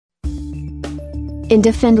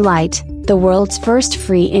inDefend Lite, the world's first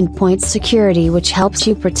free endpoint security which helps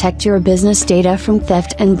you protect your business data from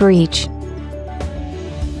theft and breach.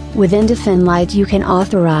 With inDefend Lite you can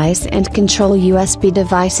authorize and control USB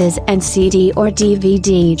devices and CD or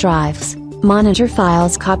DVD drives, monitor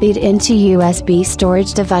files copied into USB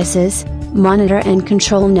storage devices, monitor and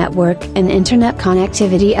control network and internet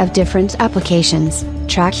connectivity of different applications,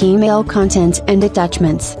 track email content and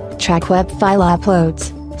attachments, track web file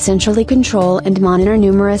uploads, centrally control and monitor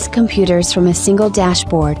numerous computers from a single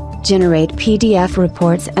dashboard, generate PDF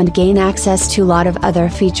reports and gain access to a lot of other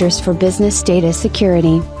features for business data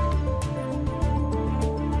security.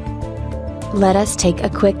 Let us take a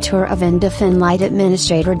quick tour of inDefend Lite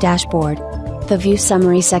Administrator Dashboard. The View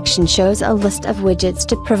Summary section shows a list of widgets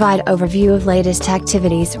to provide overview of latest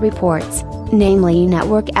activities reports, namely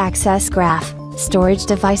Network Access Graph, Storage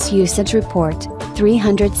Device Usage Report,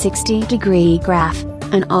 360-degree graph,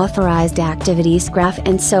 Unauthorized Activities Graph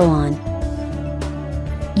and so on.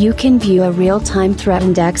 You can view a real-time threat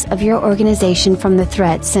index of your organization from the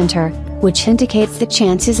Threat Center, which indicates the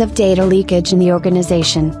chances of data leakage in the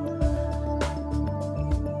organization.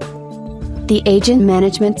 The Agent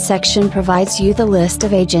Management section provides you the list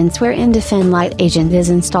of agents where inDefend Lite agent is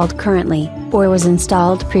installed currently, or was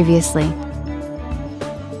installed previously.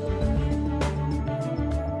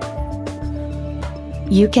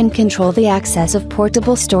 You can control the access of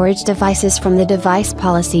portable storage devices from the Device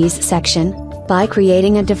Policies section, by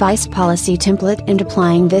creating a device policy template and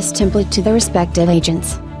applying this template to the respective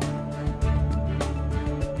agents.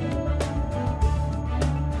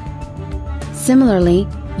 Similarly,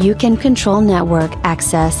 you can control network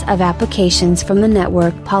access of applications from the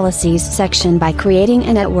Network Policies section by creating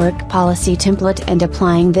a network policy template and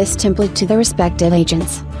applying this template to the respective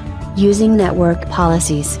agents. Using network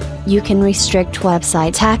policies, you can restrict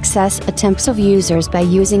website access attempts of users by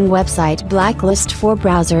using website blacklist for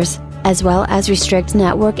browsers, as well as restrict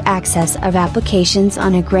network access of applications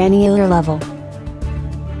on a granular level.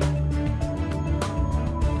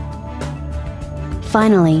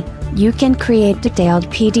 Finally, you can create detailed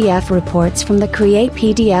PDF reports from the Create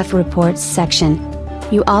PDF Reports section.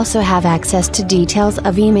 You also have access to details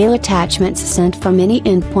of email attachments sent from any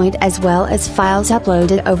endpoint as well as files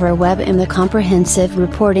uploaded over web in the Comprehensive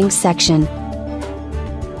Reporting section.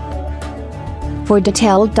 For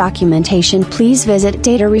detailed documentation please visit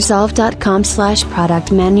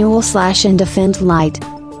dataresolve.com/product-manual/inDefend Lite.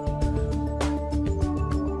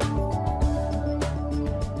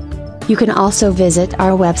 You can also visit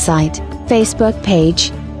our website, Facebook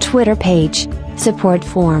page, Twitter page, support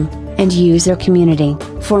forum, and user community,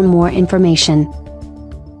 for more information.